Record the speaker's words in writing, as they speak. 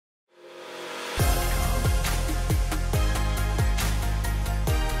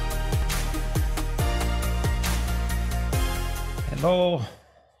Hello.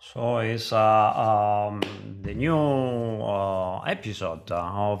 So it's the new episode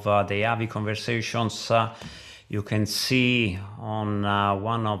of the EAVI Conversations. You can see on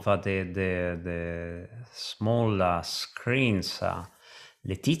one of the small screens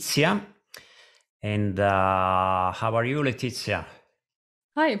Letitia. And how are you, Letitia?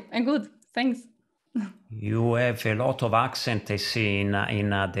 Hi, I'm good. Thanks. You have a lot of accent, I see, in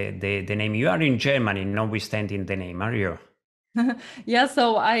the name. You are in Germany, notwithstanding the name, are you? Yeah,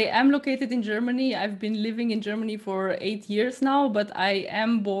 so I am located in Germany. I've been living in Germany for 8 years now, but I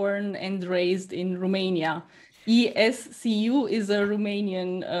am born and raised in Romania. ESCU is a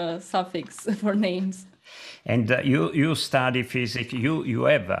Romanian suffix for names. And you study physics. You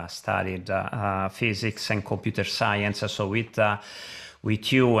have studied physics and computer science. So with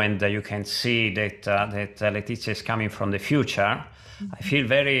you, and you can see that Letizia is coming from the future. I feel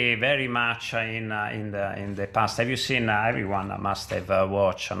very much in the past. Have you seen? Everyone must have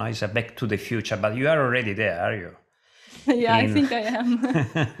watched. No, it's a Back to the Future, but you are already there, are you? Yeah, I think I am.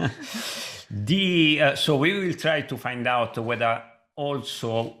 So we will try to find out whether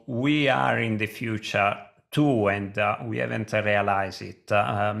also we are in the future too, and we haven't realized it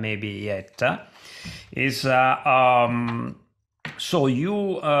maybe yet. So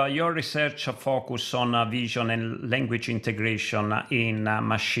your research focus on vision and language integration in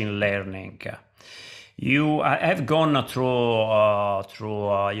machine learning. You have gone through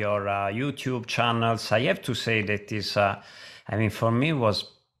your YouTube channels. I have to say that is, for me, it was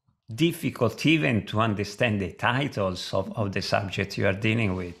difficult even to understand the titles of the subject you are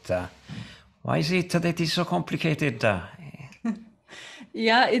dealing with. Why is it that it's so complicated?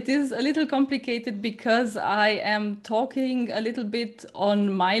 Yeah, it is a little complicated because I am talking a little bit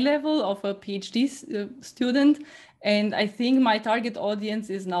on my level of a PhD student. And I think my target audience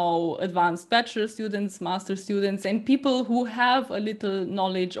is now advanced bachelor students, master students, and people who have a little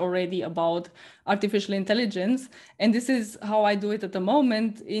knowledge already about artificial intelligence. And this is how I do it at the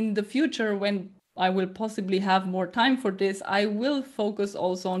moment. In the future, when I will possibly have more time for this, I will focus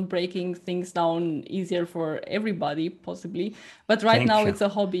also on breaking things down easier for everybody, possibly. But right Thank now, you. it's a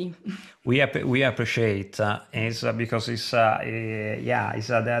hobby. We appreciate because it's this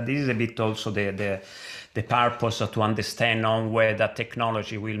is a bit also the purpose to understand on whether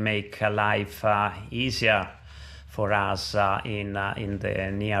technology will make life easier for us in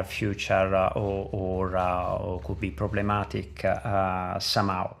the near future or could be problematic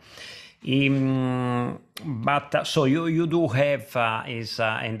somehow. But so you do have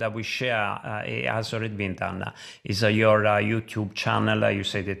and we share has already been done is your YouTube channel. You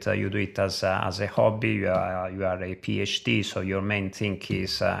say that you do it as a hobby. You are a PhD, so your main thing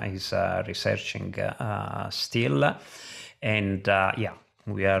is researching still, and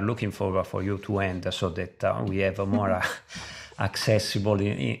we are looking forward for you to end so that we have a more accessible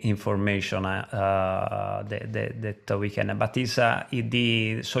information that we can. But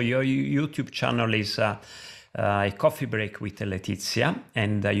so your YouTube channel is a coffee break with Letizia,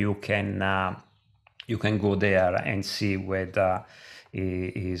 and you can go there and see whether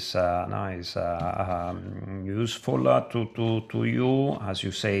it is useful to you. As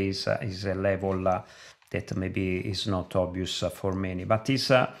you say, is a level that maybe is not obvious for many, but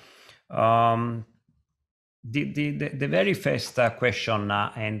is the very first question,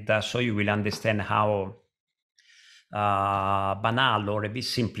 and so you will understand how banal or a bit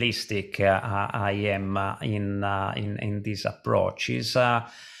simplistic I am in this approach is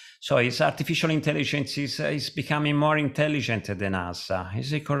artificial intelligence is becoming more intelligent than us.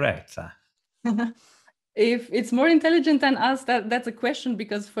 Is it correct? If it's more intelligent than us, that's a question,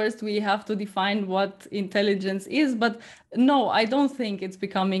 because first we have to define what intelligence is. But no, I don't think it's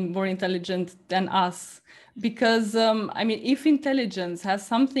becoming more intelligent than us. Because, if intelligence has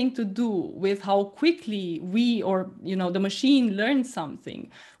something to do with how quickly we or, the machine learns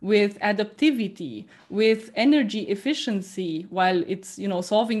something, with adaptivity, with energy efficiency while it's,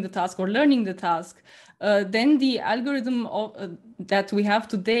 solving the task or learning the task, then the algorithm that we have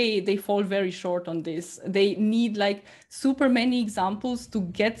today, they fall very short on this. They need like super many examples to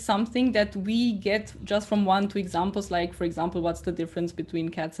get something that we get just from 1-2 examples. Like, for example, what's the difference between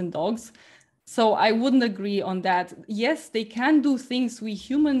cats and dogs? So I wouldn't agree on that. Yes, they can do things we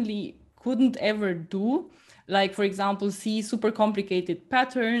humanly couldn't ever do. Like, for example, see super complicated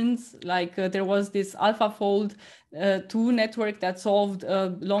patterns. Like there was this AlphaFold 2 network that solved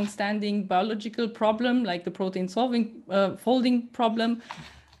a long-standing biological problem, like the protein folding problem.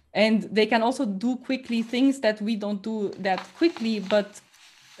 And they can also do quickly things that we don't do that quickly. But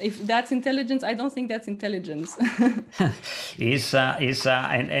if that's intelligence, I don't think that's intelligence.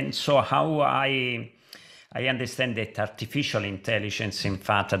 And so how I understand that artificial intelligence, in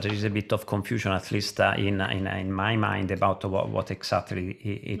fact, there is a bit of confusion, at least in my mind, about what exactly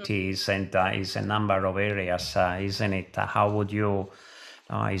it is, and is a number of areas, isn't it? How would you?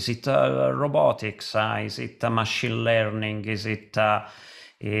 Is it robotics? Is it machine learning? Is it? I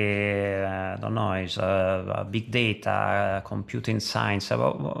don't know. Is big data, computing science?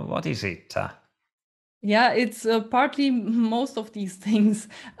 What is it? Yeah, it's partly most of these things.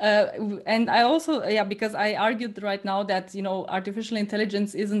 And I also, yeah, because I argued right now that, artificial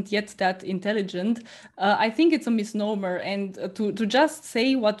intelligence isn't yet that intelligent. I think it's a misnomer. And to just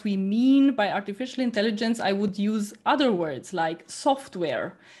say what we mean by artificial intelligence, I would use other words like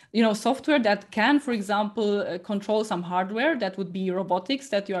software. Software that can, for example, control some hardware. That would be robotics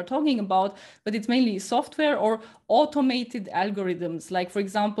that you are talking about, but it's mainly software or automated algorithms. Like, for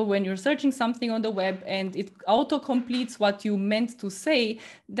example, when you're searching something on the web and it auto-completes what you meant to say,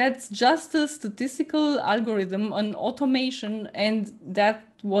 that's just a statistical algorithm, an automation, and that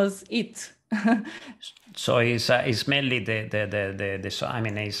was it. So it's mainly the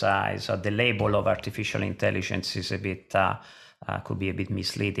label of artificial intelligence is a bit could be a bit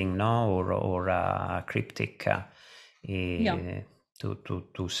misleading, no, or cryptic,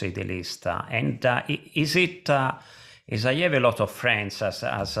 to say the least. And is it? Is I have a lot of friends,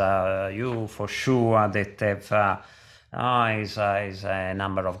 as you for sure, that have is a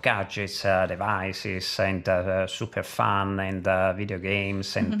number of gadgets, devices, and super fun, and video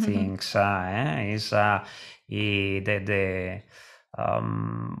games and things.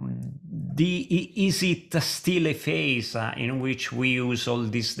 Is it still a phase in which we use all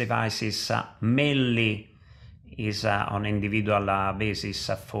these devices mainly is on individual basis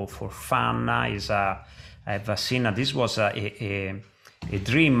for fun? I've seen this was a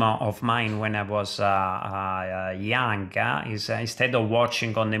dream of mine when I was young. Is instead of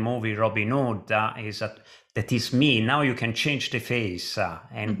watching on the movie Robin Hood, that is me. Now you can change the face,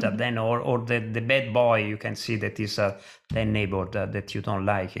 and then or the bad boy, you can see that is the neighbor that you don't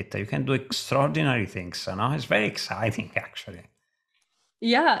like it. You can do extraordinary things. It's very exciting, actually.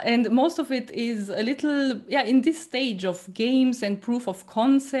 Yeah, and most of it is a little, in this stage of games and proof of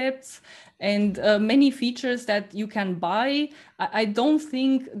concepts and many features that you can buy. I don't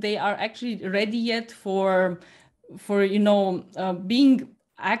think they are actually ready yet for being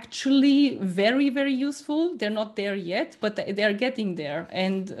actually very, very useful. They're not there yet, but they're getting there.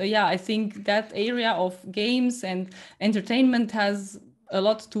 And I think that area of games and entertainment has a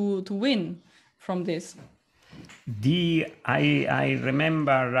lot to win from this. I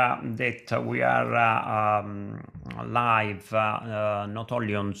remember that we are live not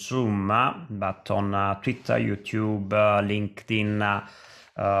only on Zoom but on Twitter, YouTube, LinkedIn,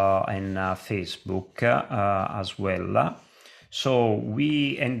 and Facebook as well. So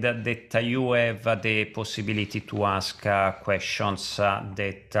that you have the possibility to ask questions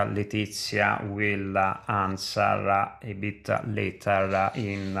that Letitia will answer a bit later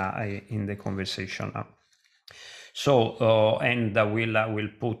in the conversation. So and we'll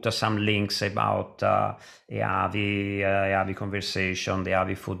put some links about EAVI Conversation, the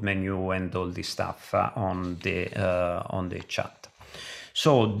EAVI food menu, and all this stuff on the chat.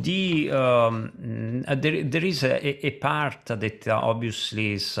 So there is a part that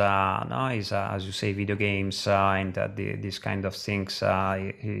obviously is as you say, video games and this kind of things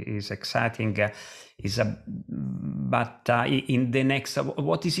is exciting. But in the next,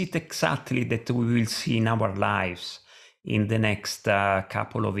 what is it exactly that we will see in our lives in the next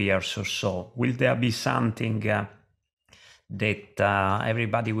couple of years or so? Will there be something that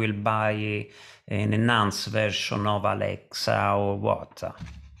everybody will buy an enhanced version of Alexa or what?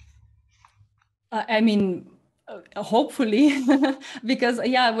 I mean, hopefully, because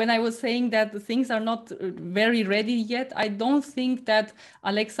when I was saying that things are not very ready yet, I don't think that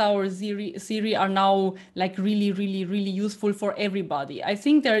Alexa or Siri are now like really, really, really useful for everybody. I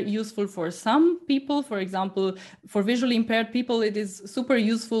think they're useful for some people. For example, for visually impaired people, it is super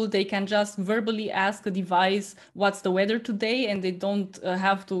useful. They can just verbally ask a device, what's the weather today? And they don't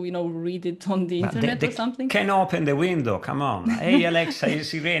have to, read it on the internet or something. Can open the window. Come on. Hey, Alexa,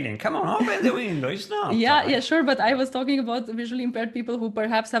 is it raining? Come on, open the window. It's not. Yeah, sure. But I was talking about visually impaired people who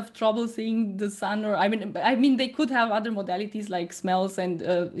perhaps have trouble seeing the sun, or I mean, they could have other modalities like smells and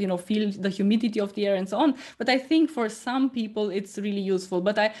feel the humidity of the air and so on. But I think for some people it's really useful.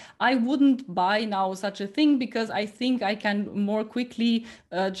 But I wouldn't buy now such a thing, because I think I can more quickly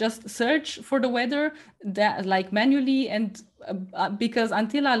just search for the weather that like manually, and because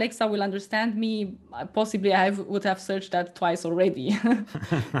until Alexa will understand me, possibly I would have searched that twice already.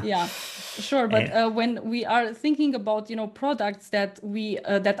 Yeah, sure. But when we are thinking about, products that we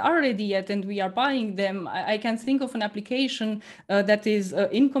that are ready yet and we are buying them, I can think of an application that is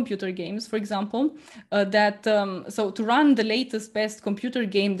in computer games, for example, so to run the latest best computer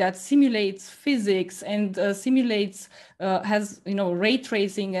game that simulates physics and simulates has ray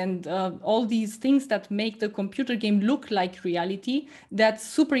tracing and all these things that make the computer game look like reality, that's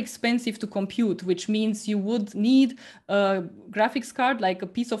super expensive to compute, which means you would need a graphics card, like a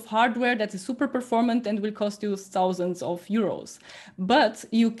piece of hardware that is super performant and will cost you thousands of euros. But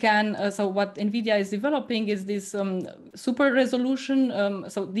you can, so what NVIDIA is developing is this super resolution,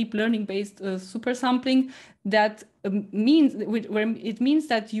 so deep learning based super sampling that means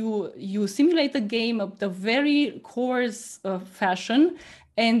that you simulate the game of the very coarse fashion,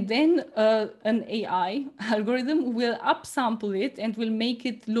 and then an AI algorithm will upsample it and will make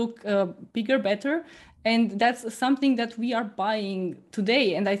it look bigger, better. And that's something that we are buying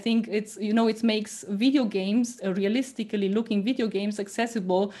today. And I think it makes video games, realistically looking video games,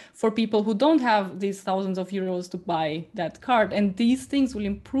 accessible for people who don't have these thousands of euros to buy that card. And these things will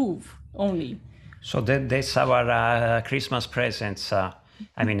improve only. So that's our Christmas presents. I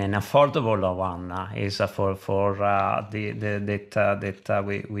mean, an affordable one is for that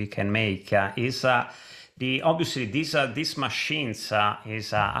we can make is obviously these machines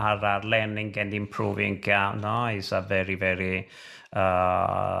are learning and improving. Is very very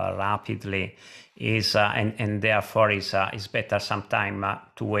rapidly. And therefore is better sometime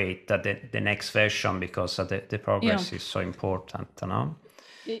to wait the next version, because the progress is so important.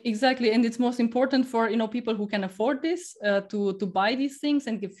 Exactly, and it's most important for people who can afford this to buy these things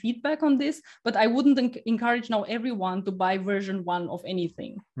and give feedback on this. But I wouldn't encourage now everyone to buy version 1 of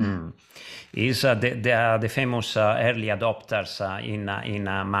anything. Is the famous early adopters in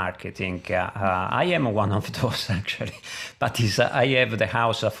marketing? I am one of those actually, but I have the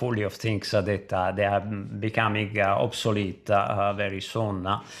house full of things that they are becoming obsolete very soon.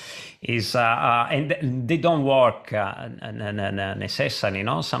 And they don't work necessarily.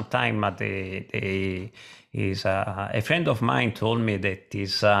 Sometimes a friend of mine told me that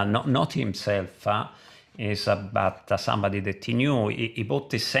is not himself. But somebody that he knew. He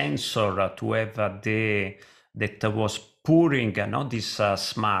bought a sensor to have that was pouring, this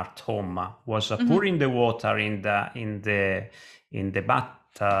smart home was pouring the water in the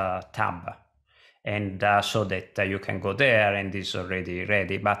bathtub. And so that you can go there and it's already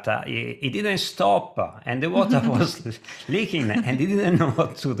ready. But it didn't stop, and the water was leaking, and he didn't know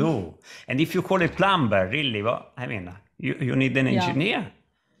what to do. And if you call a plumber, really, you need an engineer.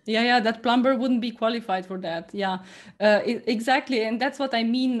 Yeah, that plumber wouldn't be qualified for that. Yeah, exactly. And that's what I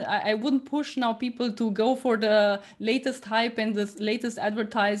mean. I wouldn't push now people to go for the latest hype and the latest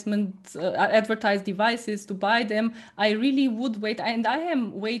advertised devices to buy them. I really would wait. And I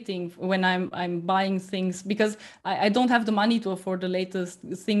am waiting when I'm buying things, because I don't have the money to afford the latest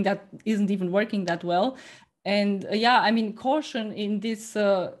thing that isn't even working that well. And caution in this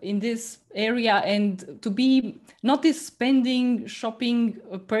area, and to be not this spending shopping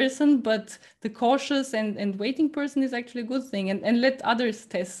person, but the cautious and waiting person is actually a good thing, and let others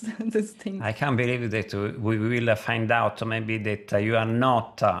test this thing. I can't believe that we will find out maybe that you are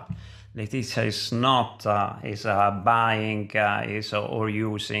not Letitia is not buying or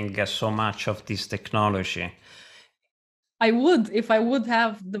using so much of this technology. I would, if I would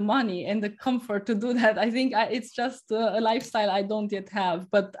have the money and the comfort to do that. I think it's just a lifestyle I don't yet have,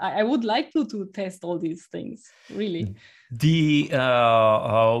 but I would like to test all these things, really. We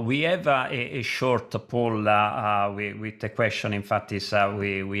have a short poll with the question. In fact, is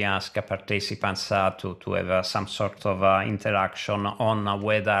we ask participants to have some sort of interaction on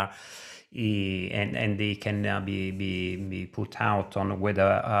whether and they can be put out on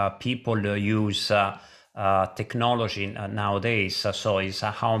whether people use technology nowadays. So is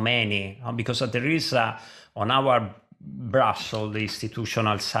how many, because there is on our Brussels, the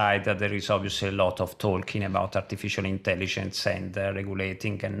institutional side, there is obviously a lot of talking about artificial intelligence and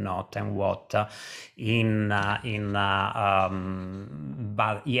regulating and not and what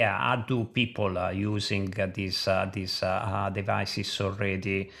but yeah, are do people using these devices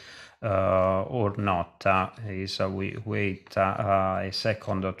already or not? We wait a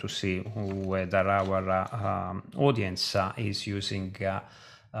second to see whether our audience is using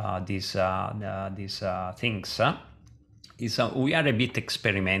these things. We are a bit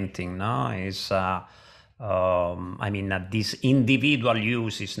experimenting, no? This individual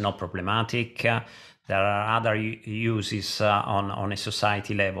use is not problematic. there are other uses on a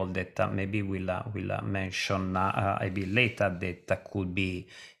society level that maybe we'll mention a bit later that could be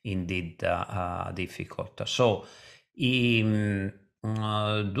indeed difficult. So, do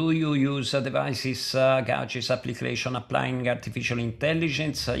you use devices, gadgets, application applying artificial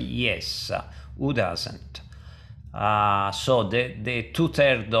intelligence? Yes. Who doesn't? So the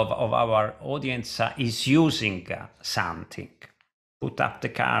 2/3 of our audience is using something. Put up the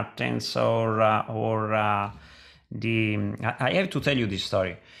curtains or the. I have to tell you this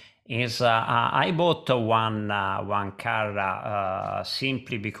story. I bought one car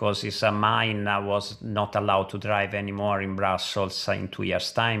simply because mine was not allowed to drive anymore in Brussels in 2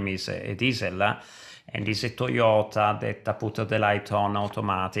 years' time. It's a diesel. And it's a Toyota that put the light on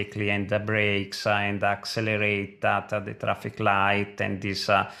automatically and the brakes and accelerate at the traffic light and this.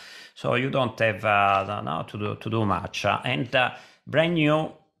 So you don't have to do much. And brand new,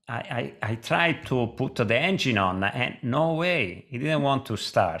 I tried to put the engine on and no way, it didn't want to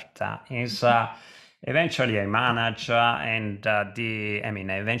start. Eventually I managed and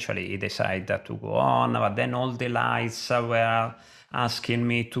eventually he decided to go on, but then all the lights were asking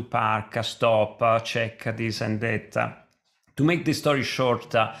me to park, stop, check this and that. To make the story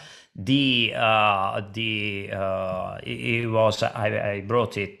short, I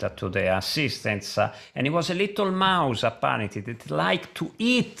brought it to the assistants, and it was a little mouse apparently that liked to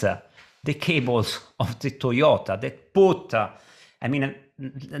eat the cables of the Toyota that put,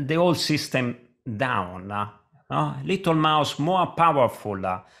 the whole system down. Little mouse more powerful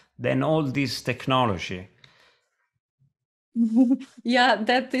than all this technology. Yeah,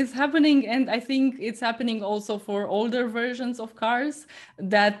 that is happening, and I think it's happening also for older versions of cars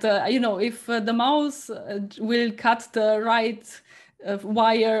that if the mouse will cut the right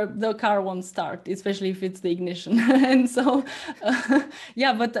wire, the car won't start, especially if it's the ignition. And so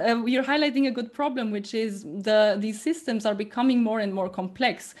but you're highlighting a good problem, which is these systems are becoming more and more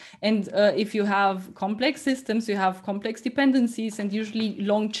complex, and if you have complex systems, you have complex dependencies and usually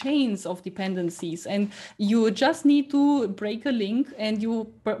long chains of dependencies, and you just need to break a link and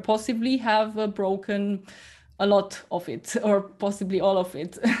you possibly have broken a lot of it, or possibly all of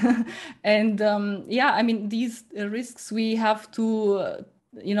it. And these risks, we have to,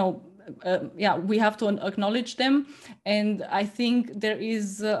 we have to acknowledge them. And I think there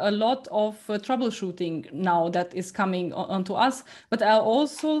is a lot of troubleshooting now that is coming onto us. But I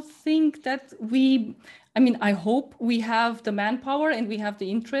also think that I hope we have the manpower and we have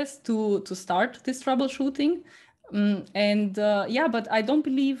the interest to start this troubleshooting. But I don't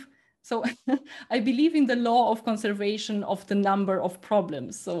believe. So I believe in the law of conservation of the number of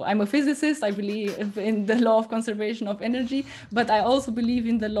problems. So I'm a physicist, I believe in the law of conservation of energy, but I also believe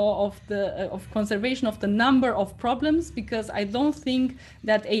in the law of of conservation of the number of problems, because I don't think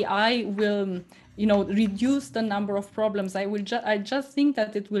that AI will reduce the number of problems. I just think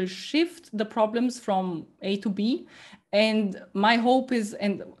that it will shift the problems from A to B. And my hope is,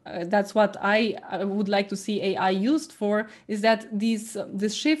 and that's what I would like to see AI used for, is that this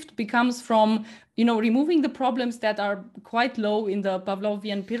shift becomes from removing the problems that are quite low in the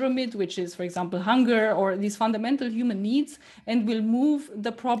Pavlovian pyramid, which is, for example, hunger or these fundamental human needs, and will move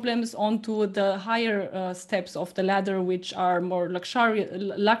the problems onto the higher steps of the ladder, which are more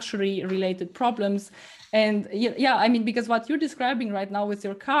luxury-related problems. And because what you're describing right now with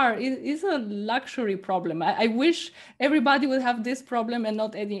your car is a luxury problem. I wish everybody would have this problem and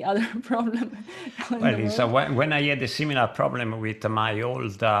not any other problem. Well, when I had a similar problem with my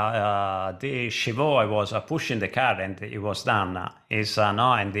old the Chevaux, I was pushing the car and it was done.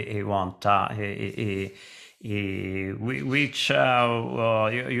 And it won't. You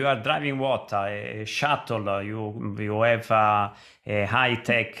are driving what? A shuttle? You have a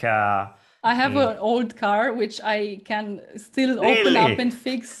high-tech. I have an old car which I can still open up and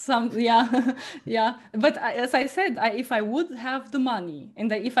fix some. Yeah. But as I said, if I would have the money,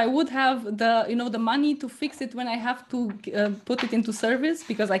 and if I would have the money to fix it when I have to put it into service,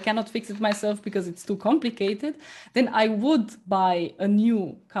 because I cannot fix it myself because it's too complicated, then I would buy a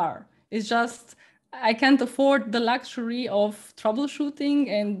new car. It's just I can't afford the luxury of troubleshooting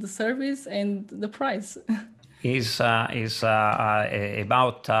and the service and the price. Is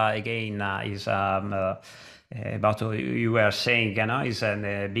about again is about you were saying, is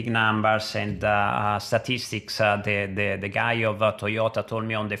big numbers and statistics. The guy of Toyota told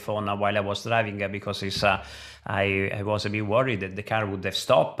me on the phone while I was driving, because he's I was a bit worried that the car would have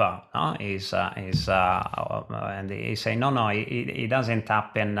stopped. And he say, no, it doesn't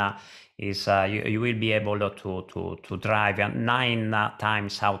happen. You will be able to drive 9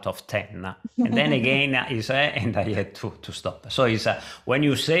 times out of 10. And then again, and I had to stop. So when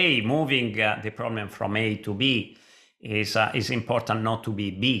you say moving the problem from A to B, is important not to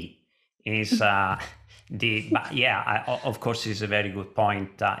be B. But yeah, of course, it's a very good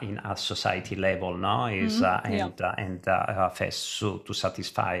point in a society level, no? First to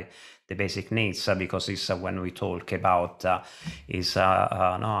satisfy the basic needs, because it's when we talk about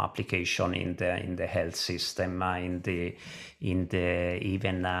application in the health system, in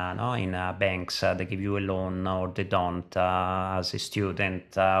banks, they give you a loan or they don't, as a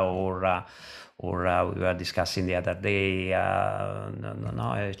student, or we were discussing the other day,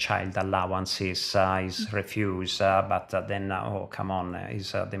 child allowances is refused, but then, oh, come on,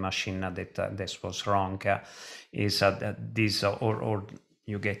 is the machine that this was wrong, this, or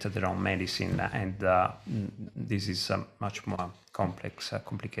you get the wrong medicine, and this is much more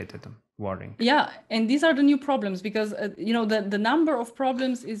complicated, worrying. Yeah, and these are the new problems, because the number of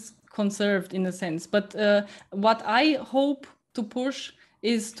problems is conserved in a sense, but what I hope to push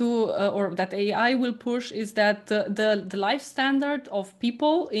is or that AI will push, is that the life standard of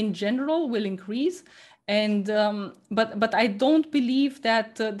people in general will increase. And but I don't believe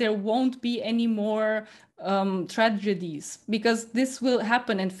that there won't be any more tragedies, because this will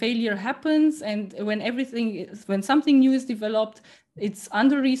happen, and failure happens. And when something new is developed, it's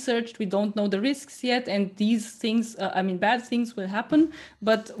under researched, we don't know the risks yet, and these things, bad things will happen.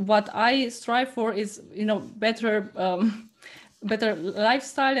 But what I strive for is, better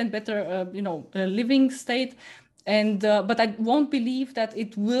lifestyle and better, living state. And but I won't believe that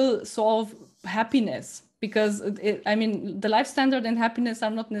it will solve happiness, because the life standard and happiness are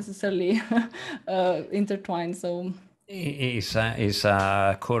not necessarily intertwined. So is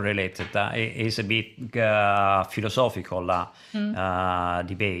correlated. It's a big philosophical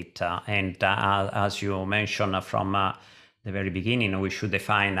debate, and as you mentioned from the very beginning, we should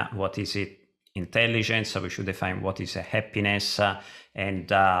define what is it intelligence, we should define what is a happiness, and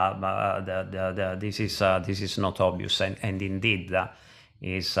this is not obvious, and indeed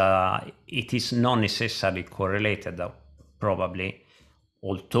it is not necessarily correlated, probably,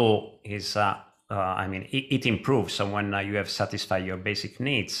 although it improves when you have satisfied your basic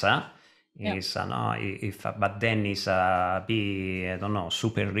needs. But then be, I don't know,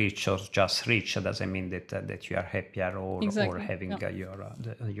 super rich or just rich doesn't mean that you are happier, or having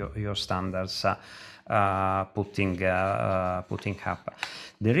your standards putting up.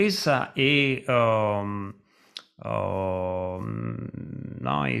 There is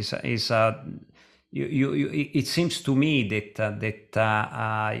it seems to me that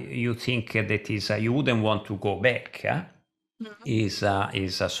you think that you wouldn't want to go back.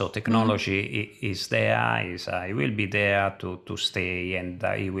 So technology is there, it will be there to stay, and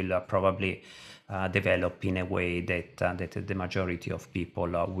it will probably develop in a way that the majority of people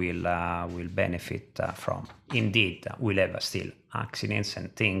will benefit from. Indeed, we'll have still accidents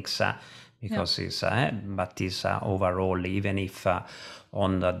and things, because but is overall, even if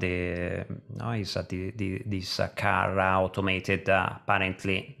on this car automated,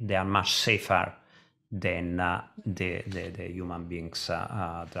 apparently they are much safer than the human beings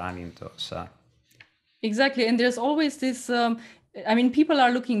driving those. Exactly, and there's always this. People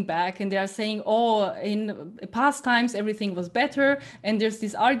are looking back and they are saying, oh, in past times everything was better, and there's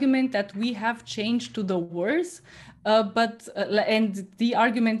this argument that we have changed to the worse. And the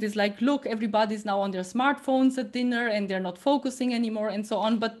argument is like, look, everybody's now on their smartphones at dinner and they're not focusing anymore, and so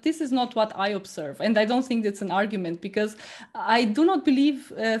on. But this is not what I observe. And I don't think it's an argument, because I do not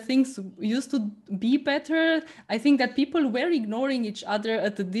believe things used to be better. I think that people were ignoring each other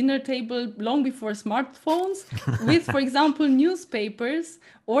at the dinner table long before smartphones with, for example, newspapers,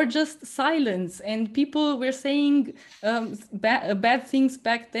 or just silence. And people were saying bad things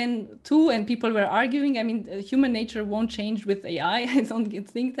back then too, and people were arguing. Human nature won't change with AI. I don't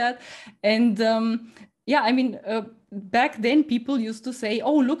think that. And back then people used to say,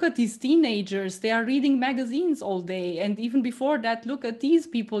 oh, look at these teenagers, they are reading magazines all day. And even before that, look at these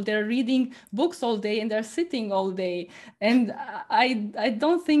people, they're reading books all day and they're sitting all day. And I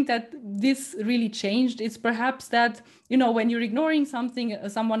don't think that this really changed. It's perhaps that, when you're ignoring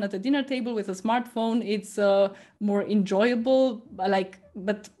someone at the dinner table with a smartphone, it's more enjoyable,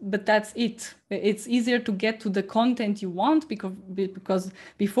 but that's it. It's easier to get to the content you want, because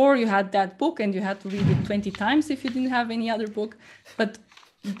before you had that book and you had to read it 20 times if you didn't have any other book. But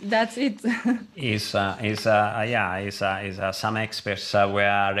That's it. Some experts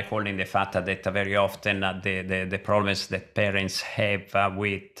were recalling the fact that very often the problems that parents have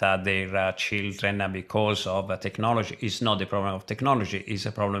with their children because of technology is not the problem of technology, is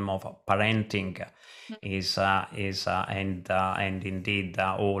a problem of parenting. And indeed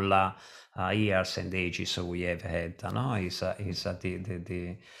all years and ages we have had,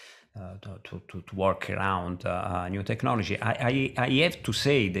 to work around new technology. I have to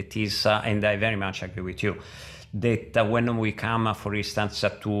say that is, and I very much agree with you, that when we come, for instance,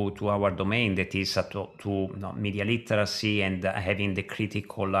 to our domain, that is to media literacy and having the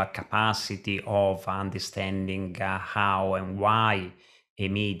critical capacity of understanding how and why a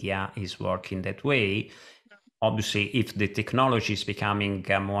media is working that way. Obviously, if the technology is becoming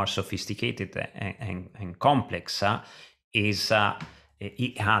more sophisticated and complex,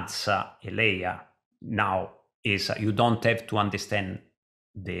 it adds a layer. Now, you don't have to understand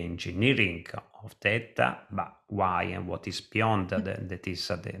the engineering of data, but why and what is beyond that is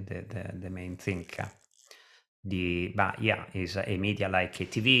the main thing. Is a media like a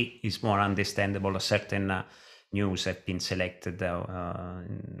TV is more understandable. Certain news have been selected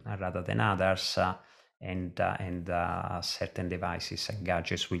rather than others. And certain devices and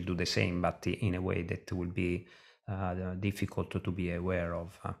gadgets will do the same, but in a way that will be difficult to be aware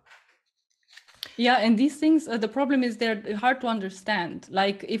of. Yeah, and these things, the problem is they're hard to understand.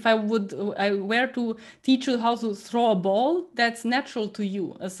 Like if I were to teach you how to throw a ball, that's natural to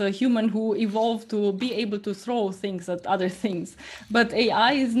you as a human who evolved to be able to throw things at other things. But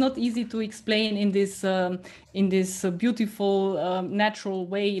AI is not easy to explain in this beautiful, natural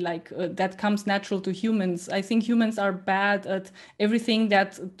way, like that comes natural to humans. I think humans are bad at everything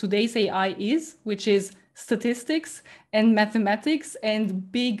that today's AI is, which is statistics and mathematics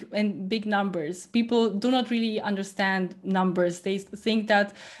and big numbers. People do not really understand numbers. They think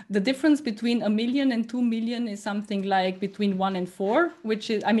that the difference between 1 million and 2 million is something like between 1 and 4, which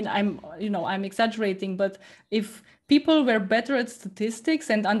is, I mean, I'm exaggerating, but if people were better at statistics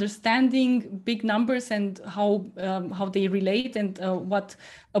and understanding big numbers and how they relate and what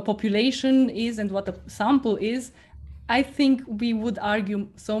a population is and what a sample is, I think we would argue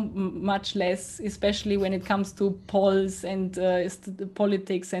so much less, especially when it comes to polls and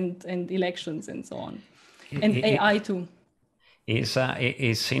politics and elections and so on, and AI too. It's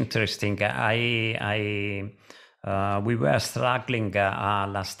interesting. We were struggling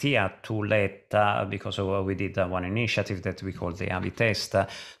last year to let, because we did one initiative that we call the EAVI test,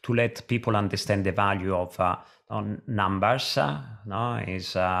 to let people understand the value of numbers.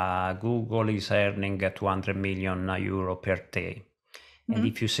 Google is earning 200 million euro per day. And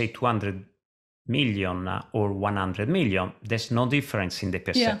if you say 200 million or 100 million, there's no difference in the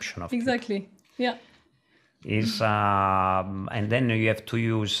perception of exactly. people. Yeah. And then you have to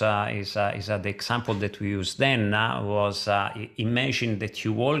use the example that we used then was imagine that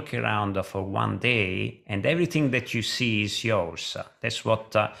you walk around for one day and everything that you see is yours. That's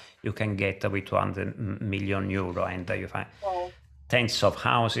what you can get with 200 million euro, and you find tens of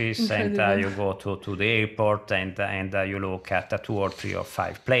houses. Incredible. And you go to the airport and you look at 2 or 3 or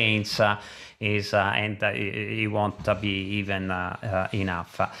 5 planes. And it won't be even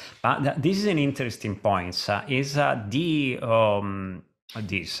enough. But this is an interesting point. All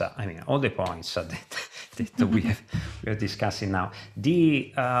the points that we are discussing now.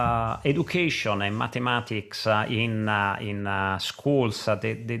 The education and mathematics in schools,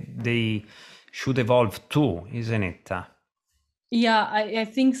 they should evolve too, isn't it? Yeah, I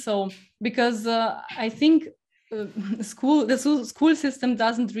think so, because I think the school system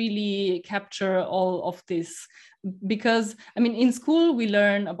doesn't really capture all of this, because I mean, in school we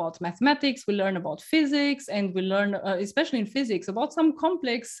learn about mathematics, we learn about physics, and we learn especially in physics about some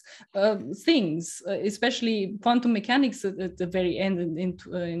complex things, especially quantum mechanics at the very end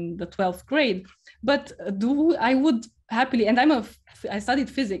in the 12th grade. But I would happily, and I studied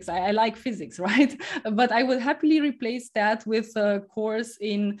physics, I like physics, right? But I would happily replace that with a course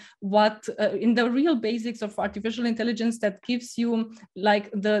in in the real basics of artificial intelligence that gives you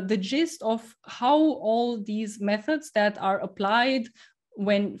like the gist of how all these methods that are applied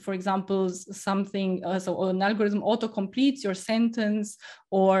when, for example, so an algorithm auto-completes your sentence,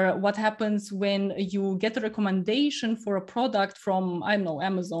 or what happens when you get a recommendation for a product from, I don't know,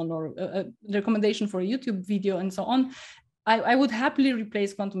 Amazon, or a recommendation for a YouTube video and so on. I would happily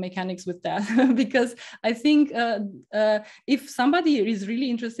replace quantum mechanics with that because I think if somebody is really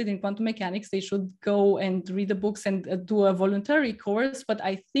interested in quantum mechanics, they should go and read the books and do a voluntary course. But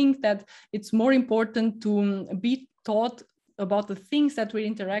I think that it's more important to be taught about the things that we're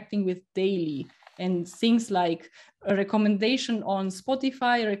interacting with daily and things like a recommendation on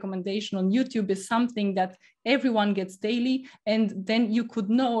Spotify, a recommendation on YouTube is something that everyone gets daily, and then you could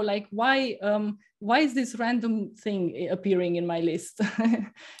know like why is this random thing appearing in my list.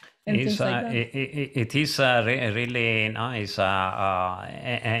 And things like that. It is really nice,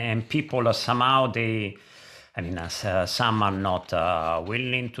 and people somehow some are not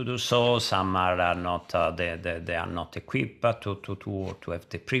willing to do so. Some are not. They are not equipped to have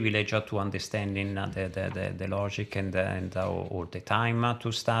the privilege to understanding the logic and all the time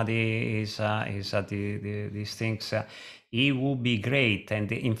to study these things. It would be great,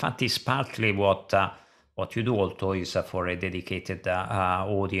 and in fact, it's partly what you do also is for a dedicated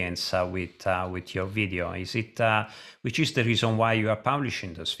audience with your video. Is it which is the reason why you are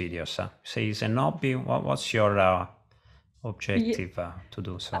publishing those videos? Say it's an hobby. What's your objective to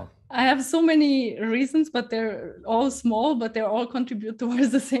do so? I have so many reasons, but they're all small, but they all contribute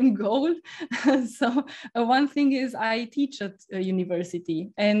towards the same goal. So one thing is I teach at a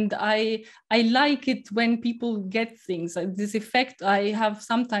university, and I like it when people get things. This effect I have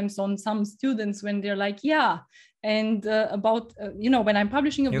sometimes on some students when they're like, yeah, and about, when I'm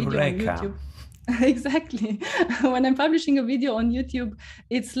publishing a video on YouTube. Exactly. When I'm publishing a video on YouTube,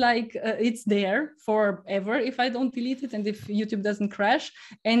 it's like it's there forever if I don't delete it and if YouTube doesn't crash.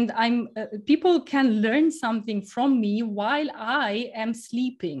 And people can learn something from me while I am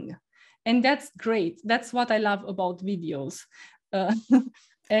sleeping. And that's great. That's what I love about videos.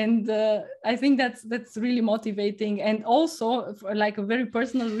 And I think that's really motivating. And also, for like a very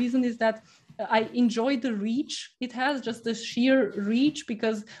personal reason is that I enjoy the reach it has, just the sheer reach,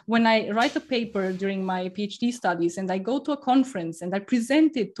 because when I write a paper during my PhD studies and I go to a conference and I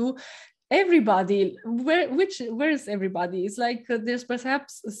present it to everybody, where's everybody? It's like there's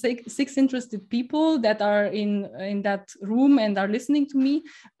perhaps six interested people that are in that room and are listening to me,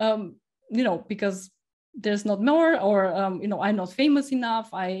 because there's not more, or I'm not famous enough.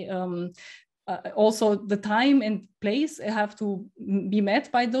 Also the time and place have to be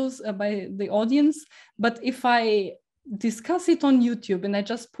met by by the audience. But if I discuss it on YouTube and I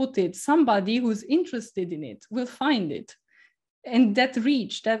just put it, somebody who's interested in it will find it. And that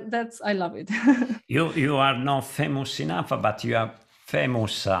reach, that's I love it. You are not famous enough, but you are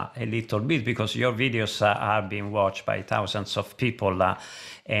famous a little bit, because your videos are being watched by thousands of people,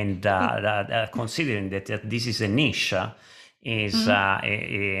 and considering that this is a niche, is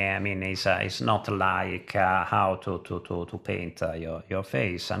it's not like how to paint your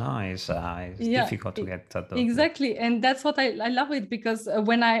face. It's difficult to get exactly. And that's what I love it, because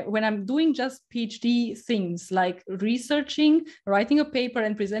when I'm doing just PhD things like researching, writing a paper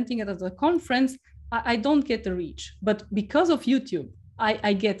and presenting it at a conference, I don't get the reach. But because of YouTube,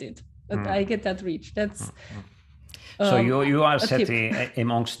 I get it. I get that reach. That's so you are certainly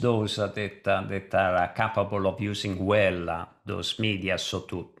amongst those that are capable of using well those media, so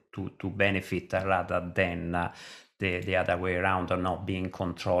to benefit rather than the other way around, or not being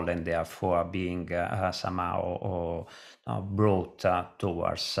controlled and therefore being somehow brought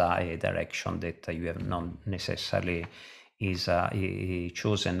towards a direction that you have not necessarily is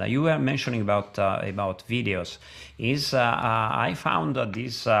chosen. You were mentioning about videos. I found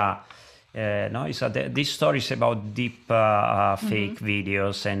this. These stories about deep fake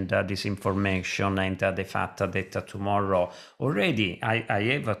videos and disinformation, and the fact that tomorrow already I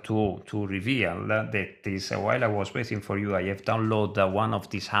have to reveal that is, while I was waiting for you, I have downloaded one of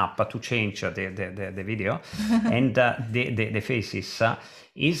these apps to change the video and the faces.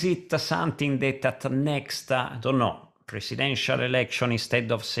 Is it something that at the next, I don't know, presidential election,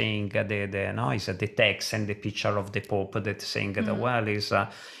 instead of saying the text and the picture of the Pope that saying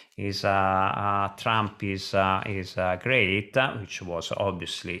Trump is great, which was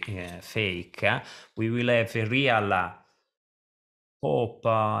obviously fake, we will have a real Pope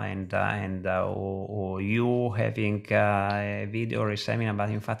or you having a video or a seminar, but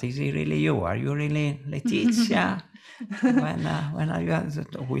in fact, is it really you? Are you really Letitia? when are you?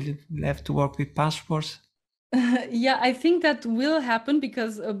 Will you have to work with passports? Yeah, I think that will happen,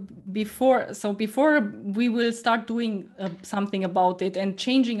 because before we will start doing something about it and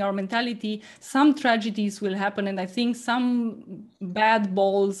changing our mentality, some tragedies will happen, and I think some bad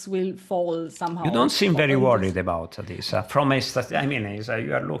balls will fall somehow. You don't seem very worried about this. From a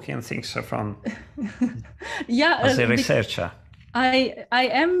you are looking at things from as a researcher. I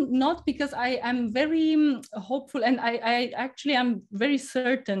am not, because I am very hopeful, and I actually am very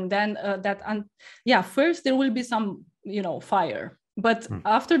certain then first there will be some fire, but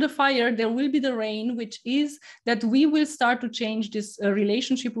after the fire there will be the rain, which is that we will start to change this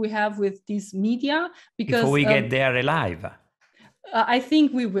relationship we have with these media, because before we get there alive. I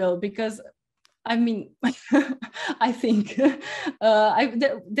think we will, because I mean, I think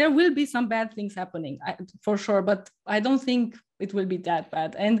there will be some bad things happening for sure, but I don't think it will be that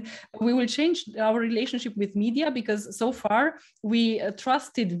bad. And we will change our relationship with media, because so far we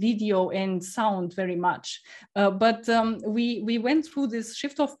trusted video and sound very much. But we went through this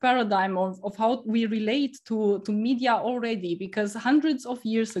shift of paradigm of how we relate to media already, because hundreds of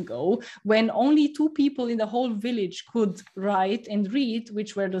years ago, when only two people in the whole village could write and read,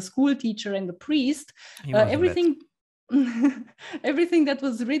 which were the school teacher and the priest, everything everything that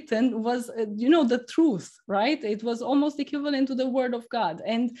was written was the truth, right? It was almost equivalent to the word of God.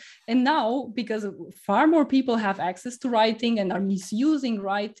 And now, because far more people have access to writing and are misusing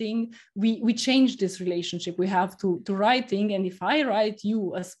writing, we change this relationship we have to writing. And if I write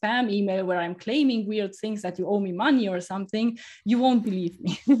you a spam email where I'm claiming weird things that you owe me money or something, you won't believe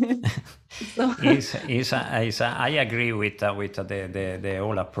me. So I agree with the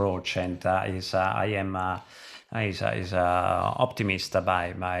whole approach, and I am is optimist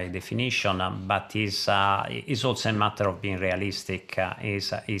by definition, but is also a matter of being realistic.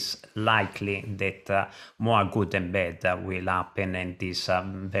 Is likely that more good and bad will happen, and is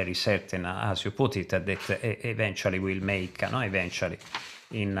very certain, as you put it, that eventually will make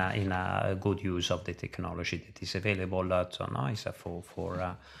in a good use of the technology that is available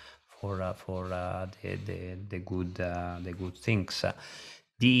for the good things.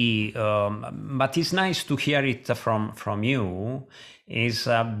 But it's nice to hear it from you, is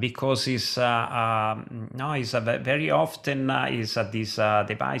because it's very often these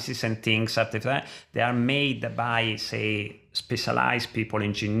devices and things that they are made by, say, specialized people,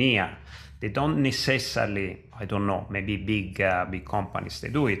 engineer. They don't necessarily, I don't know, maybe big companies, they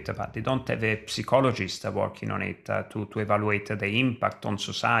do it, but they don't have a psychologist working on it to evaluate the impact on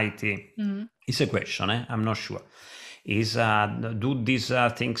society. Mm-hmm. It's a question, I'm not sure. Do these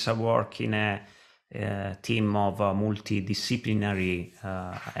things work in a team of multidisciplinary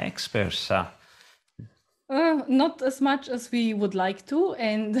experts? Not as much as we would like to,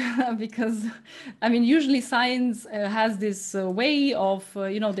 and because usually science has this way of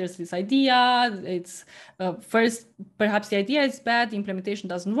there's this idea, it's first perhaps the idea is bad, the implementation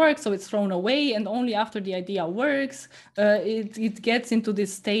doesn't work, so it's thrown away, and only after the idea works it gets into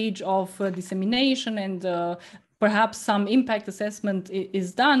this stage of dissemination, and perhaps some impact assessment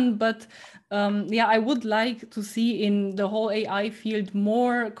is done. But I would like to see in the whole AI field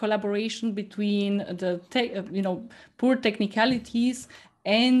more collaboration between the poor technicalities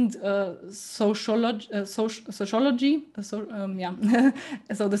and sociology, so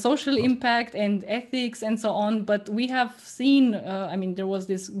the social impact and ethics and so on. But we have seen, there was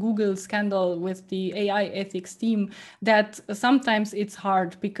this Google scandal with the AI ethics team, that sometimes it's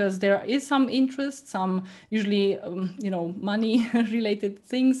hard because there is some interest, some usually money related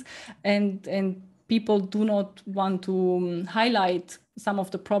things, and people do not want to highlight some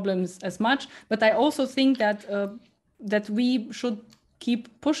of the problems as much. But I also think that that we should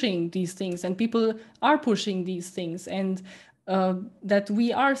keep pushing these things, and people are pushing these things, and that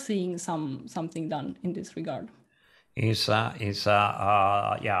we are seeing something done in this regard. The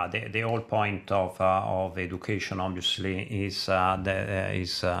whole point of education obviously is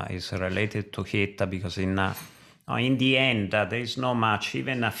related to it, because in the end, there is not much.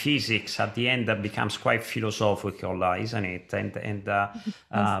 Even physics at the end becomes quite philosophical, isn't it? And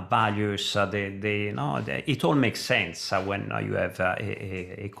values. It all makes sense when you have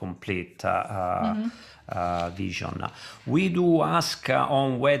a complete vision. We do ask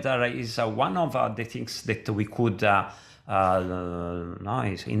on whether is one of the things that we could.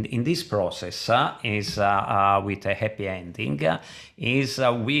 In this process is with a happy ending, is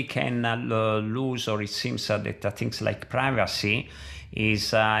we can lose, or it seems that things like privacy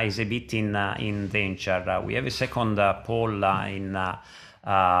is a bit in danger. We have a second poll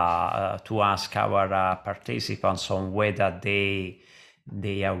to ask our participants on whether they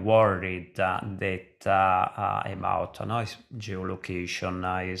are worried that about geolocation,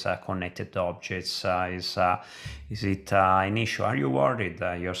 is connected objects, is it an issue? Are you worried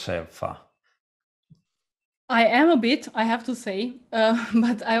yourself? I am a bit, I have to say,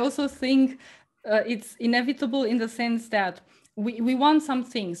 but I also think it's inevitable in the sense that we want some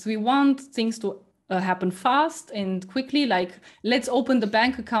things. We want things to happen fast and quickly, like let's open the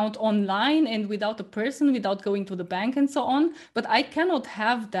bank account online and without a person, without going to the bank and so on. But I cannot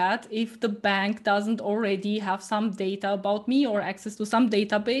have that if the bank doesn't already have some data about me or access to some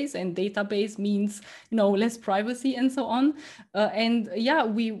database, and database means less privacy and so on.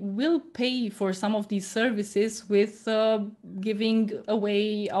 We will pay for some of these services with giving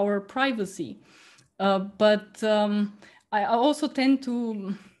away our privacy. But I also tend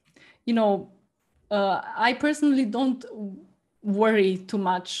to I personally don't worry too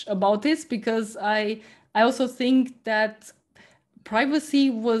much about this, because I also think that privacy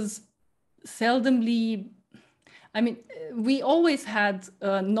was seldomly, I mean, we always had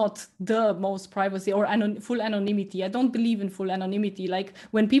not the most privacy or full anonymity. I don't believe in full anonymity. Like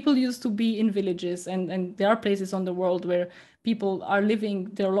when people used to be in villages, and there are places on the world where people are living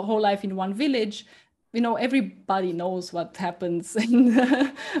their whole life in one village, everybody knows what happens and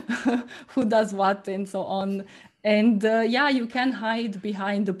who does what and so on. And yeah, you can hide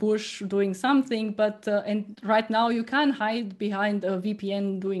behind the bush doing something, but and right now you can hide behind a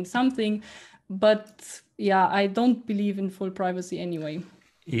VPN doing something, but yeah, I don't believe in full privacy anyway.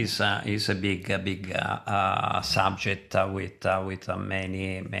 Is a big subject with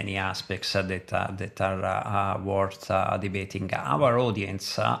many aspects that are worth debating. Our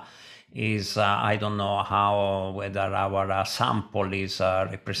audience is I don't know whether our sample is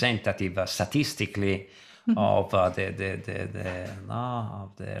representative statistically of the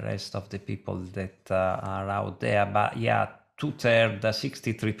rest of the people that are out there, but yeah, 2/3,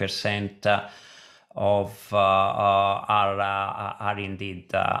 63% of are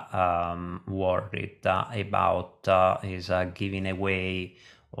indeed worried about is giving away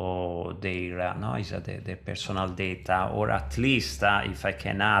or their personal data, or at least if I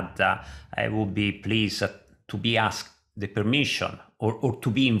can add, I would be pleased to be asked the permission or to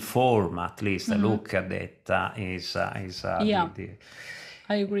be informed at least. Look, that is yeah,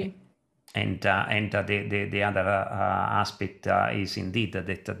 I agree. And the other aspect is indeed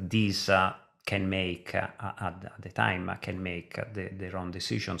that these can make at the time can make their own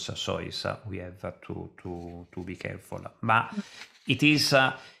decisions. So we have to be careful. But it is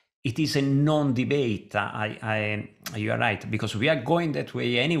a non-debate. You are right, because we are going that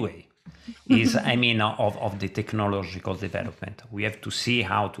way anyway. Of the technological development. We have to see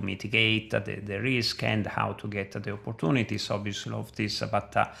how to mitigate the risk and how to get the opportunities, obviously, of this.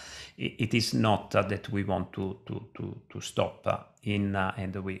 But it is not that we want to stop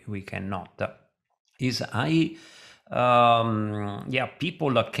and we cannot.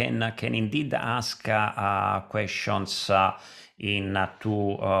 People can indeed ask questions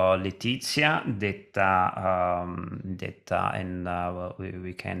to Letitia and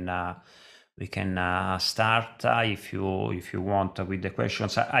we can start if you want with the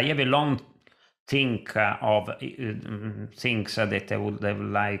questions. I have a long think of things that I would have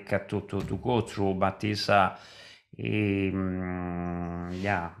like to go through, but is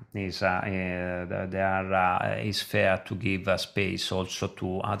fair to give space also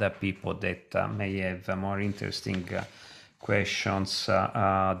to other people that may have more interesting questions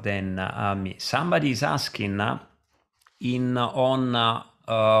than me. Somebody is asking on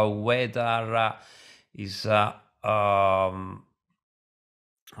whether is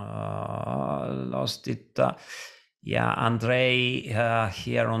lost it. Andrei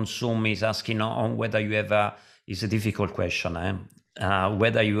here on Zoom is asking on whether you have is a difficult question,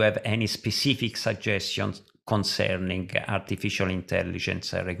 whether you have any specific suggestions concerning artificial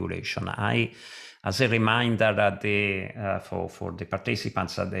intelligence regulation. As a reminder, for the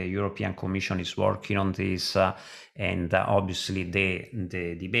participants, the European Commission is working on this, and obviously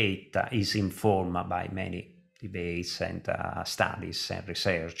the debate is informed by many debates and studies and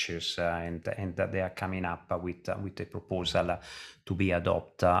researchers, and they are coming up with a proposal to be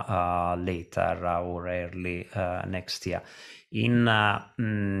adopted later or early next year.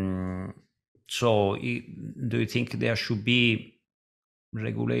 So, do you think there should be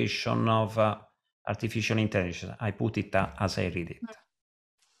regulation of artificial intelligence? I put it as I read it.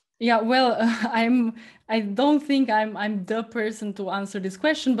 Yeah, well, I don't think I'm the person to answer this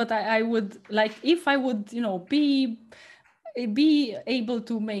question, but I would like, if I would, be able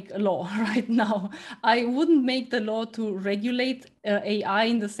to make a law right now, I wouldn't make the law to regulate AI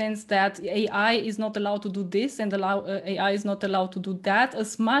in the sense that AI is not allowed to do this and AI is not allowed to do that,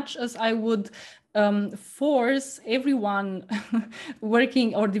 as much as I would force everyone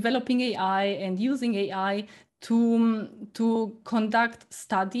working or developing AI and using AI to conduct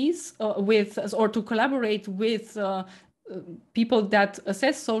studies or to collaborate with people that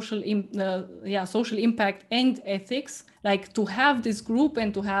assess social impact and ethics, like to have this group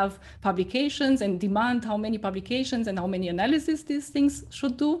and to have publications and demand how many publications and how many analyses these things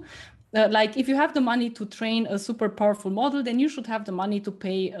should do. Like if you have the money to train a super powerful model, then you should have the money to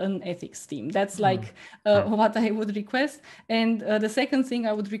pay an ethics team. That's like what I would request. And the second thing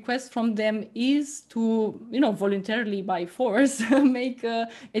I would request from them is to, voluntarily by force make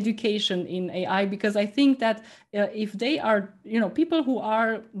education in AI, because I think that if they are, people who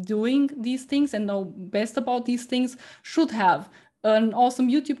are doing these things and know best about these things should have an awesome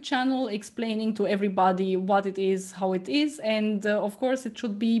YouTube channel explaining to everybody what it is, how it is, and of course it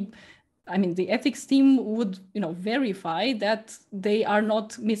should be. I mean, the ethics team would, verify that they are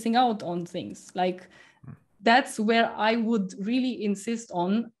not missing out on things. Like, that's where I would really insist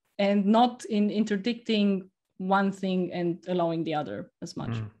on, and not in interdicting one thing and allowing the other as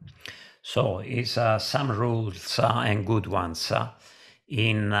much. So it's some rules and good ones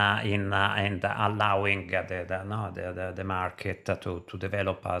in and allowing the market to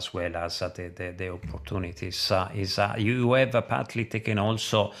develop as well as the opportunities. You have partly taken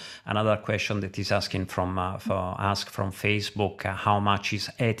also another question that is asking from Facebook, how much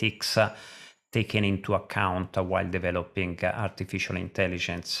is ethics taken into account while developing artificial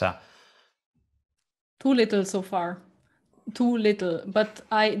intelligence? Too little so far. Too little, but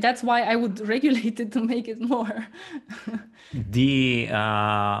that's why I would regulate it to make it more.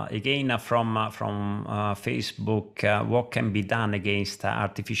 Again from Facebook, what can be done against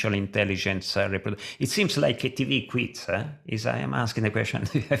artificial intelligence it seems like a TV quiz. I am asking the question.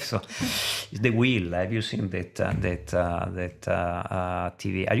 So the wheel. Have you seen that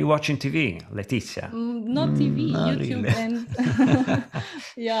TV? Are you watching TV, Letitia? Not TV, not YouTube, really. and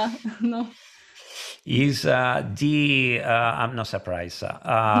yeah, no. I'm not surprised,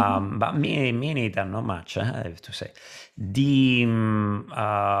 but me neither, not much, I have to say.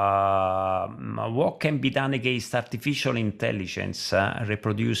 What can be done against artificial intelligence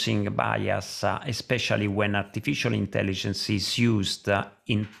reproducing bias, especially when artificial intelligence is used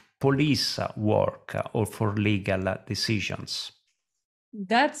in police work or for legal decisions?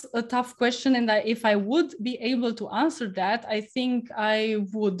 That's a tough question, and if I would be able to answer that, I think I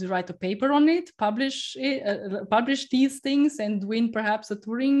would write a paper on it, publish these things, and win perhaps a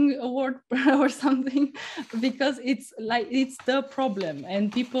Turing Award or something, because it's the problem,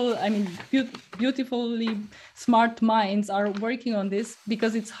 and people, I mean, beautifully smart minds are working on this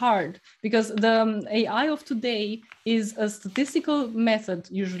because it's hard, because the AI of today is a statistical method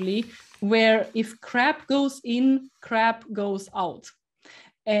usually, where if crap goes in, crap goes out.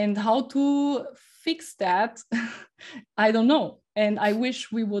 And how to fix that, I don't know. And I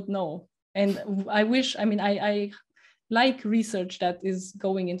wish we would know. And I like research that is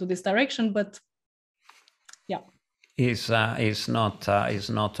going into this direction, but yeah. Is not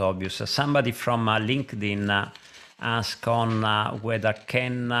obvious. Somebody from LinkedIn asked on whether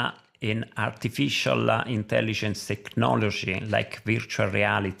can an artificial intelligence technology like virtual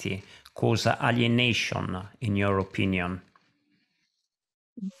reality cause alienation, in your opinion?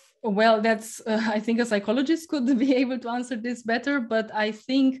 Well, that's, I think a psychologist could be able to answer this better, but I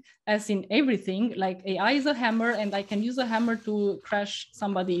think, as in everything, like AI is a hammer, and I can use a hammer to crash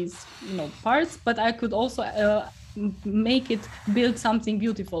somebody's, parts, but I could also make it build something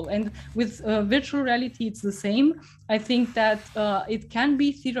beautiful. And with virtual reality, it's the same. I think that it can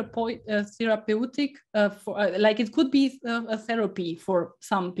be therapeutic, like it could be a therapy for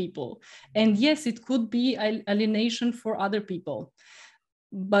some people. And yes, it could be alienation for other people.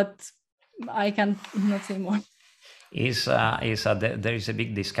 But I can not say more. There is a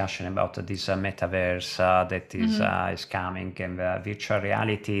big discussion about this metaverse that is coming, and virtual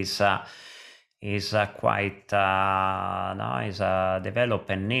reality is quite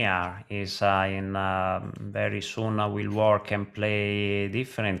developing near. In very soon will work and play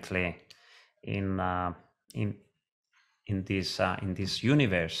differently in these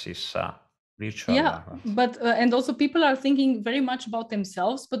universes. Yeah, but and also people are thinking very much about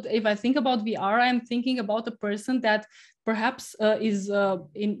themselves. But if I think about VR, I'm thinking about a person that perhaps is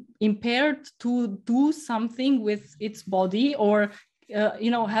impaired to do something with its body, or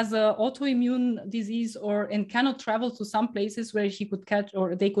has an autoimmune disease, and cannot travel to some places where he could catch,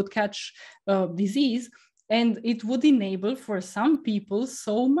 or they could catch disease. And it would enable for some people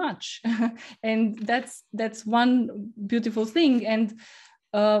so much, and that's one beautiful thing. And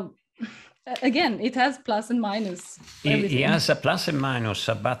again, it has plus and minus. It has a plus and minus,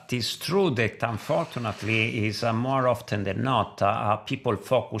 but it's true that unfortunately is more often than not people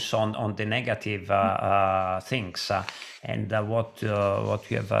focus on the negative things, and what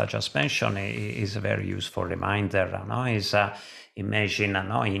you have just mentioned is a very useful reminder. Is imagine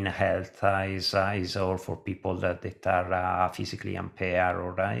in health is all for people that are physically impaired,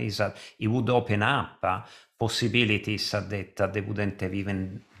 or it would open up possibilities that they wouldn't have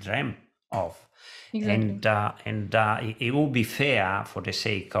even dreamt of. Exactly. And it would be fair, for the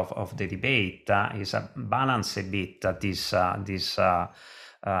sake of the debate, is a balance a bit this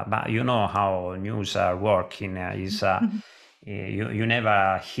but you know how news are working, is you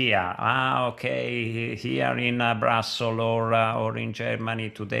never hear okay, here in Brussels or in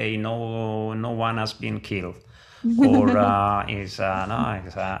Germany today no one has been killed, or is no,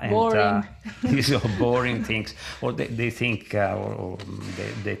 boring. these are boring things, or they think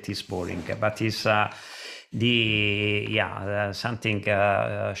that is boring, but it's something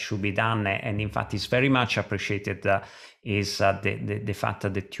should be done, and in fact it's very much appreciated. Is the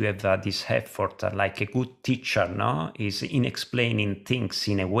fact that you have this effort, like a good teacher, no, is in explaining things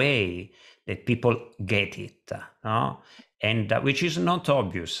in a way that people get it, no, and which is not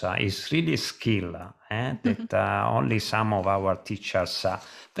obvious. It's really skill that only some of our teachers,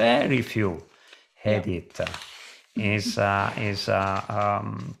 very few, had it.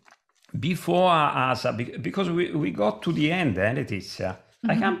 Before us, because we got to the end, Letitia.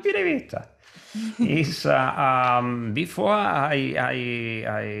 I can't believe it. Is before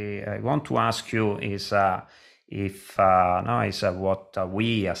I want to ask you is if what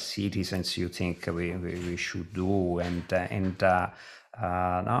we as citizens you think we should do, and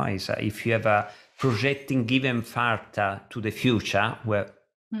if you have a projecting given part to the future where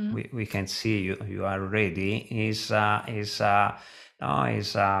we can see you are ready,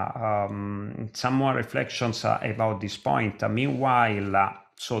 some more reflections about this point. Meanwhile,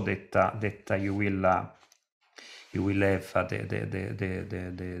 so that you will have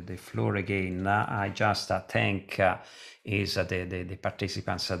the floor again. I just thank the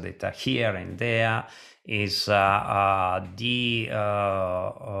participants that are here and there.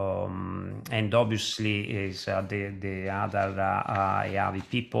 And obviously is the other EAVI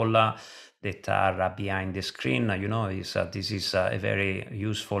people that are behind the screen. This is a very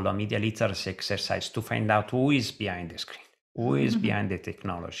useful media literacy exercise to find out who is behind the screen, who is behind the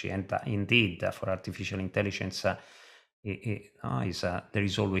technology. And indeed, for artificial intelligence, there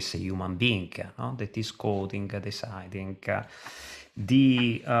is always a human being that is coding, deciding.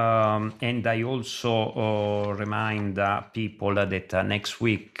 And I also remind people that next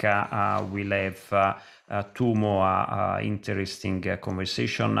week we'll have two more interesting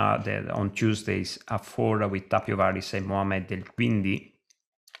conversations on Tuesdays at 4 with Tapio Varis and Mohamed El Quindi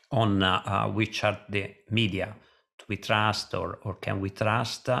on which are the media we trust, or can we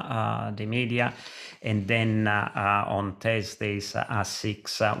trust the media. And then on Thursdays at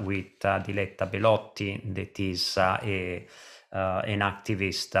 6 with Diletta Belotti, that is an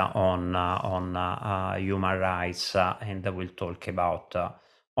activist on human rights, and we'll talk about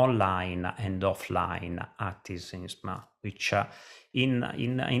online and offline activism, which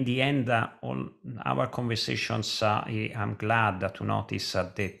in the end, all our conversations, I'm glad to notice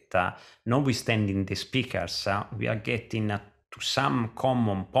that notwithstanding the speakers, we are getting to some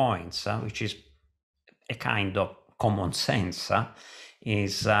common points, which is a kind of common sense,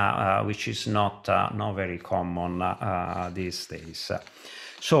 which is not very common these days.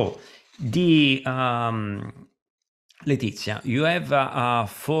 So the Letizia, you have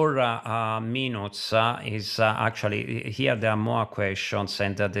 4 minutes. Is actually here there are more questions,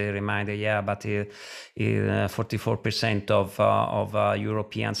 and they remind, but 44% of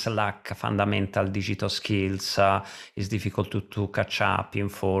Europeans lack fundamental digital skills. It's difficult to catch up in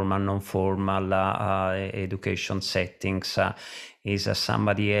formal, non-formal education settings. Is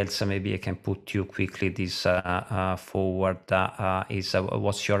somebody else, maybe I can put you quickly this forward,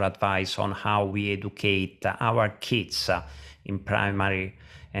 what's your advice on how we educate our kids in primary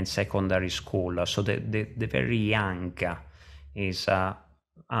and secondary school? So the very young is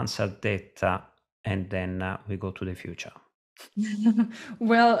answer that, and then we go to the future.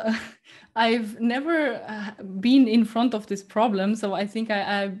 Well, I've never been in front of this problem, so I think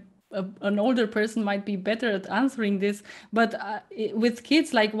an older person might be better at answering this. But with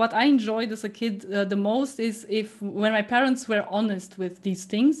kids, like what I enjoyed as a kid the most is when my parents were honest with these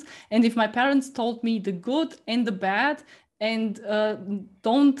things, and if my parents told me the good and the bad, and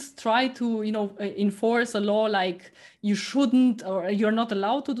don't try to enforce a law like you shouldn't or you're not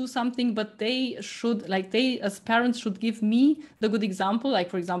allowed to do something, but they as parents should give me the good example, like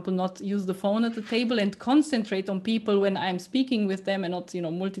for example not use the phone at the table and concentrate on people when I'm speaking with them, and not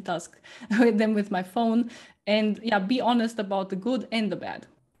multitask with them with my phone, and be honest about the good and the bad.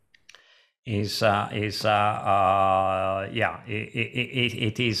 It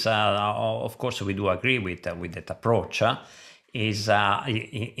is of course we do agree with that approach.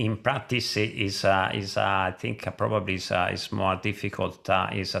 In practice I think probably is more difficult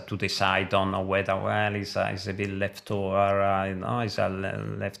to decide on whether is a bit left over, is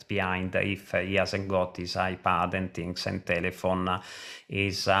left behind if he hasn't got his iPad and things and telephone.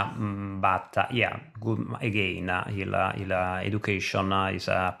 But good again. Education is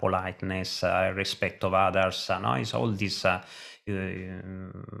politeness, respect of others. Is all this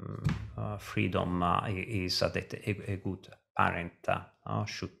freedom is that a good parent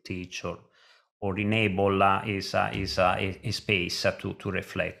should teach or enable is a space to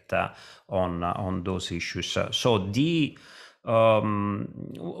reflect on those issues. So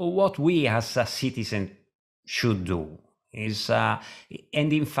what we as citizens should do is, and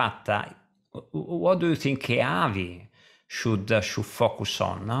in fact, what do you think EAVI should focus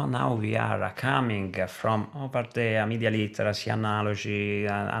on? Now we are coming from over the media literacy, analogy,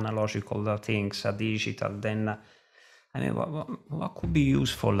 analogical things, digital. Then, I mean, what could be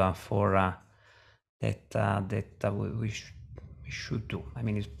useful for that we should do? I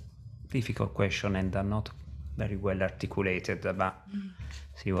mean, it's a difficult question and not very well articulated, but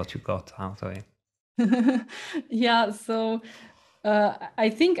see what you got out of it. Yeah, so I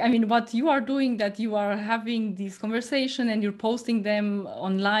think, I mean, what you are doing, that you are having these conversation and you're posting them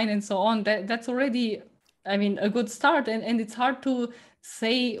online and so on, that's already, I mean, a good start. And it's hard to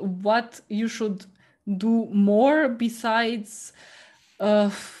say what you should do more besides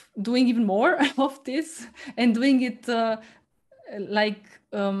doing even more of this and doing it like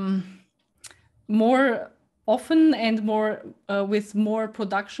more often and more with more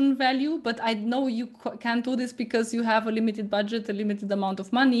production value. But I know you can't do this because you have a limited budget, a limited amount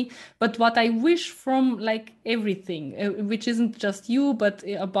of money. But what I wish from like everything, which isn't just you, but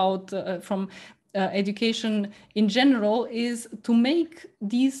about from education in general, is to make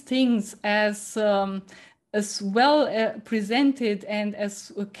these things as well presented and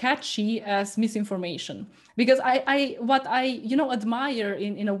as catchy as misinformation. Because what I admire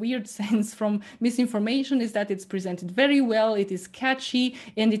in a weird sense from misinformation is that it's presented very well, it is catchy,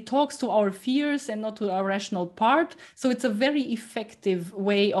 and it talks to our fears and not to our rational part. So it's a very effective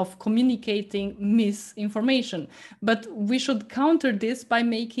way of communicating misinformation. But we should counter this by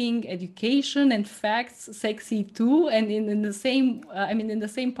making education and facts sexy too, and in the same in the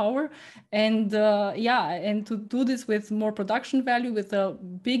same power. And and to do this with more production value, with a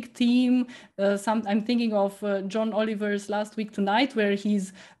big team. I'm thinking of John Oliver's Last Week Tonight, where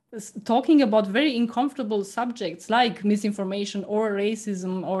he's talking about very uncomfortable subjects like misinformation or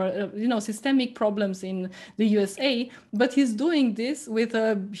racism or systemic problems in the USA, but he's doing this with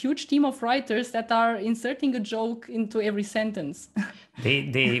a huge team of writers that are inserting a joke into every sentence.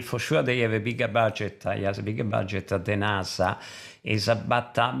 They for sure they have a bigger budget. He has a bigger budget than us.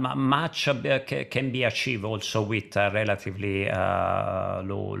 But much can be achieved also with relatively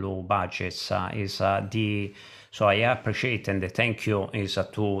low budgets. So I appreciate and the thank you is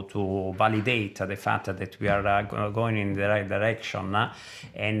to validate the fact that we are going in the right direction,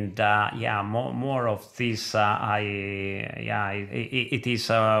 and more of this. It is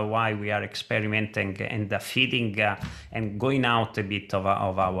why we are experimenting and feeding and going out a bit of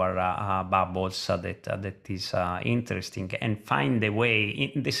our bubbles that is interesting, and find a way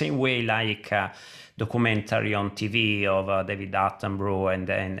in the same way like documentary on TV of David Attenborough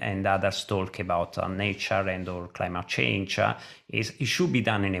and others talk about nature and or climate change. It should be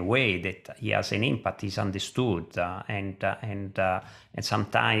done in a way that he has an impact, is understood, and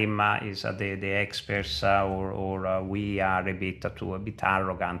sometimes is the experts or we are a bit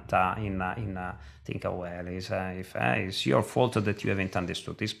arrogant in think, well, it's your fault that you haven't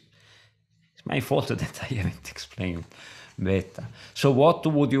understood. It's my fault that I haven't explained better. So what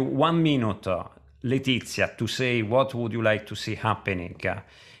would you, 1 minute, Letitia, to say what would you like to see happening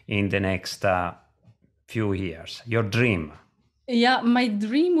in the next few years? Your dream. Yeah, my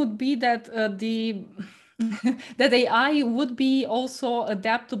dream would be that that AI would be also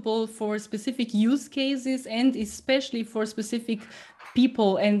adaptable for specific use cases and especially for specific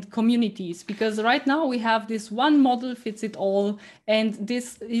people and communities, because right now we have this one model fits it all, and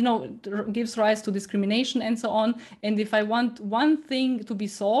this gives rise to discrimination and so on. And if I want one thing to be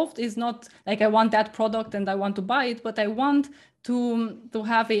solved, is not like I want that product and I want to buy it, but I want to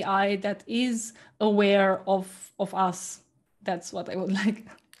have AI that is aware of us. That's what I would like.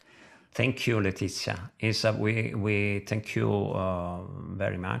 Thank you, Letitia. We thank you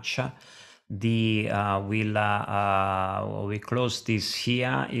very much. We close this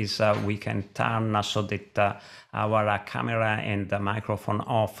here. We can turn so that our camera and the microphone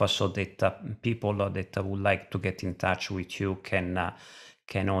off, so that people that would like to get in touch with you can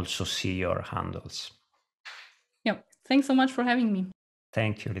also see your handles. Yeah. Thanks so much for having me.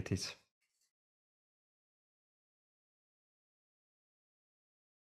 Thank you, Letitia.